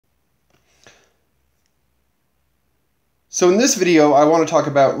So in this video, I want to talk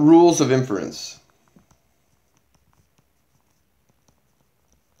about rules of inference.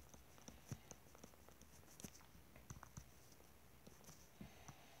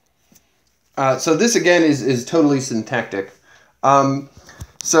 So this again is totally syntactic.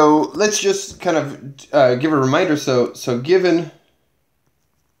 So let's just kind of give a reminder. So given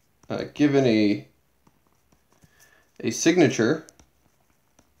a signature,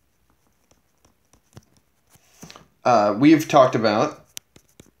 we've talked about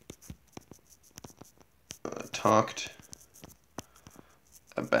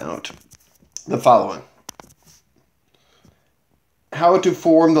the following: how to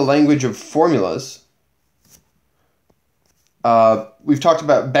form the language of formulas. We've talked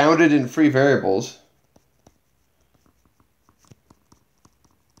about bounded and free variables.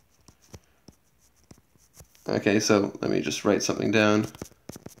 Okay, so let me just write something down.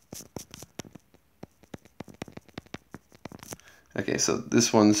 Okay, so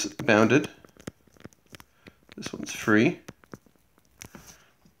this one's bounded. This one's free.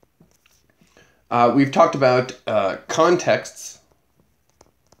 We've talked about contexts.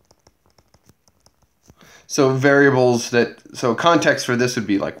 So variables so context for this would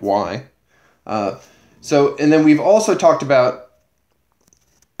be like y. And then we've also talked about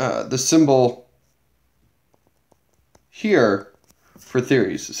the symbol here for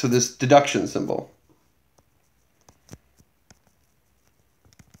theories. So this deduction symbol.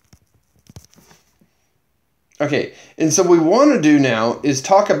 Okay, and so what we want to do now is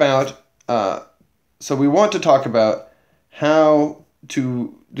talk about, so we want to talk about how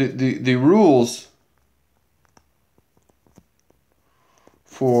to, the rules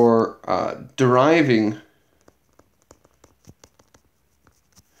for deriving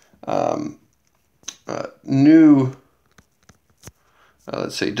new,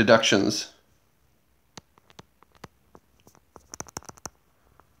 let's say, deductions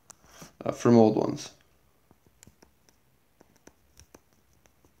from old ones.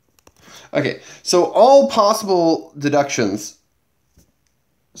 Okay, so all possible deductions,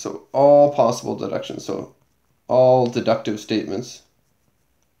 so all deductive statements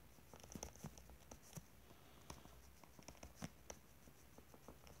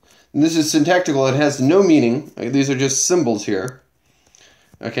and this is syntactical, it has no meaning, okay, these are just symbols here,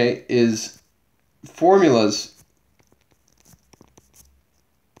 okay, is formulas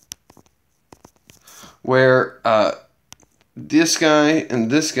where this guy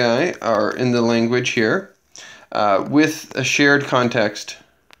and this guy are in the language here with a shared context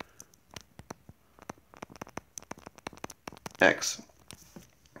X.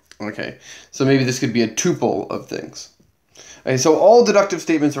 Okay, so maybe this could be a tuple of things. Okay, so all deductive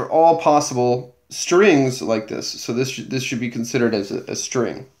statements are all possible strings like this. So this should be considered as a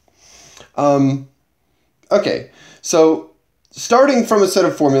string. Okay, so starting from a set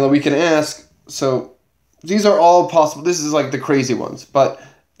of formula, we can ask, so these are all possible. This is like the crazy ones. But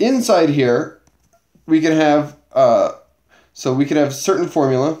inside here, we can have, so we can have certain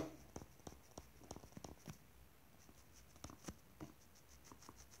formula.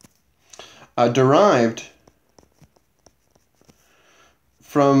 Derived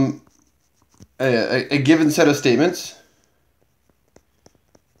from a given set of statements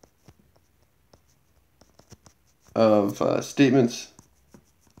statements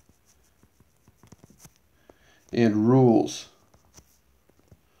and rules.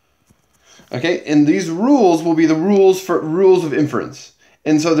 Okay, and these rules will be the rules of inference.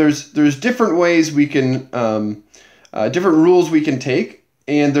 And so there's different ways we can different rules we can take,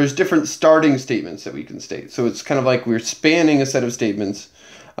 and there's different starting statements that we can state. So it's kind of like we're spanning a set of statements.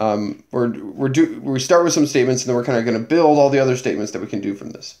 We start with some statements, and then we're kind of going to build all the other statements that we can do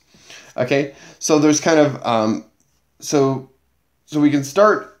from this. Okay, so there's kind of so we can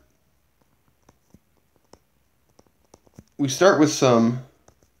start. We start with some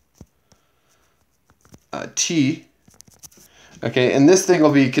t. Okay, and this thing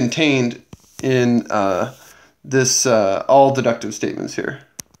will be contained in this all deductive statements here.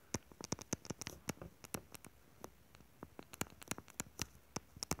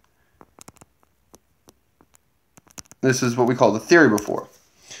 This is what we call the theory before.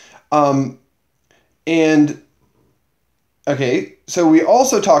 And okay, so we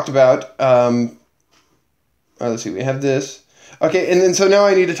also talked about let's see, we have this. Okay, and then so now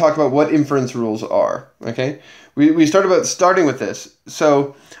I need to talk about what inference rules are. Okay, we starting with this.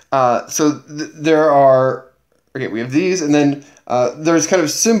 So there are, okay, we have these, and then there's kind of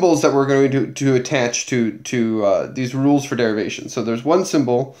symbols that we're going to attach to these rules for derivation. So there's one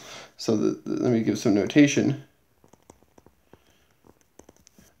symbol. So let me give some notation.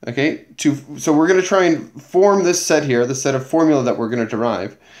 Okay, so we're going to try and form this set here, the set of formula that we're going to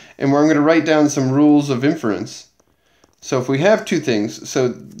derive, and we're going to write down some rules of inference. So if we have two things, so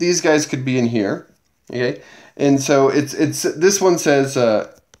these guys could be in here, okay, and so it's this one says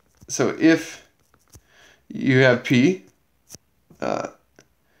so if you have P,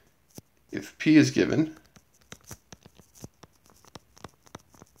 if P is given,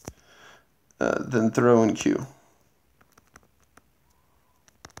 then throw in Q.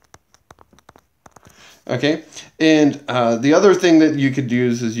 Okay, and the other thing that you could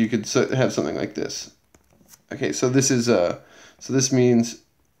use is you could have something like this. Okay, so this is so this means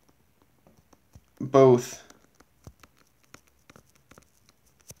both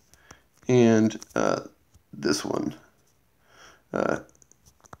and this one.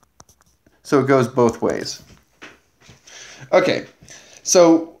 So it goes both ways. Okay,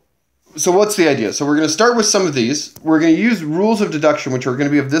 so what's the idea? So we're going to start with some of these. We're going to use rules of deduction, which are going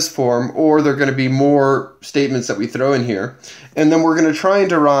to be of this form, or they're going to be more statements that we throw in here. And then we're going to try and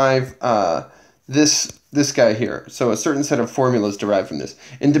derive this guy here. So a certain set of formulas derived from this.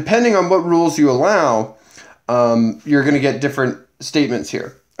 And depending on what rules you allow, you're going to get different statements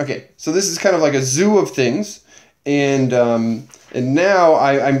here. Okay, so this is kind of like a zoo of things. And now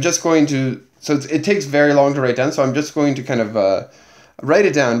I'm just going to, so it takes very long to write down, so I'm just going to kind of write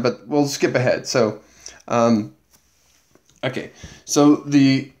it down, but we'll skip ahead. So, okay, so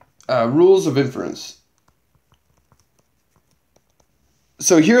the rules of inference.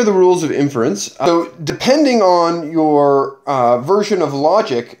 So here are the rules of inference. So depending on your version of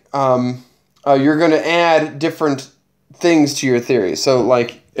logic, you're going to add different things to your theory. So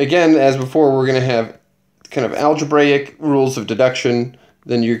like, again, as before, we're going to have kind of algebraic rules of deduction.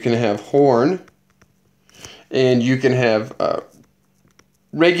 Then you can have Horn, and you can have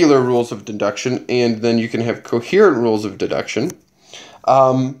regular rules of deduction, and then you can have coherent rules of deduction.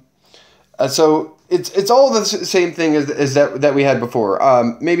 So it's all the same thing as that we had before.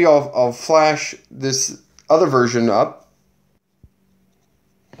 Maybe I'll flash this other version up.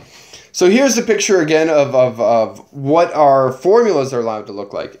 So here's the picture again of what our formulas are allowed to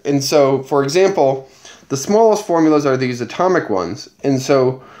look like. And so, for example, the smallest formulas are these atomic ones, and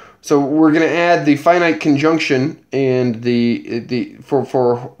so we're going to add the finite conjunction and the for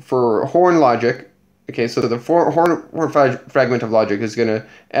Horn logic. Okay, so the Horn fragment of logic is going to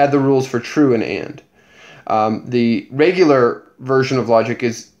add the rules for true and. The regular version of logic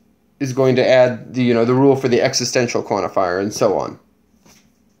is going to add the rule for the existential quantifier and so on.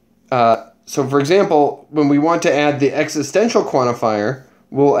 So for example, when we want to add the existential quantifier,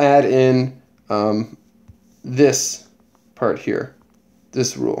 we'll add in this part here,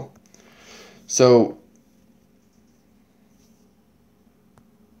 this rule. So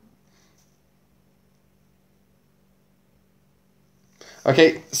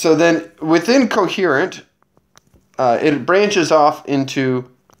okay, so then within coherent, it branches off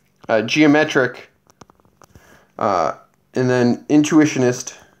into geometric, and then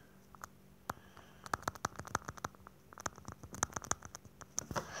intuitionist,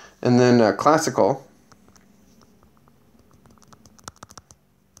 and then classical.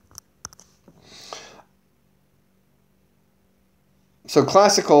 So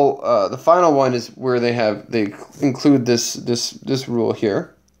classical, the final one is where they include this rule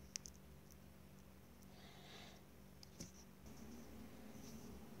here.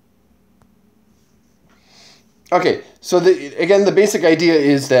 Okay, so again, the basic idea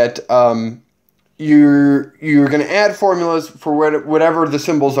is that you're going to add formulas for whatever the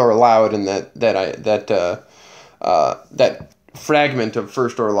symbols are allowed in that fragment of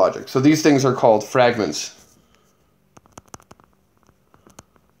first order logic. So these things are called fragments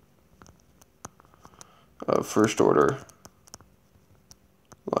of first order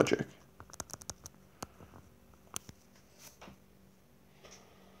logic.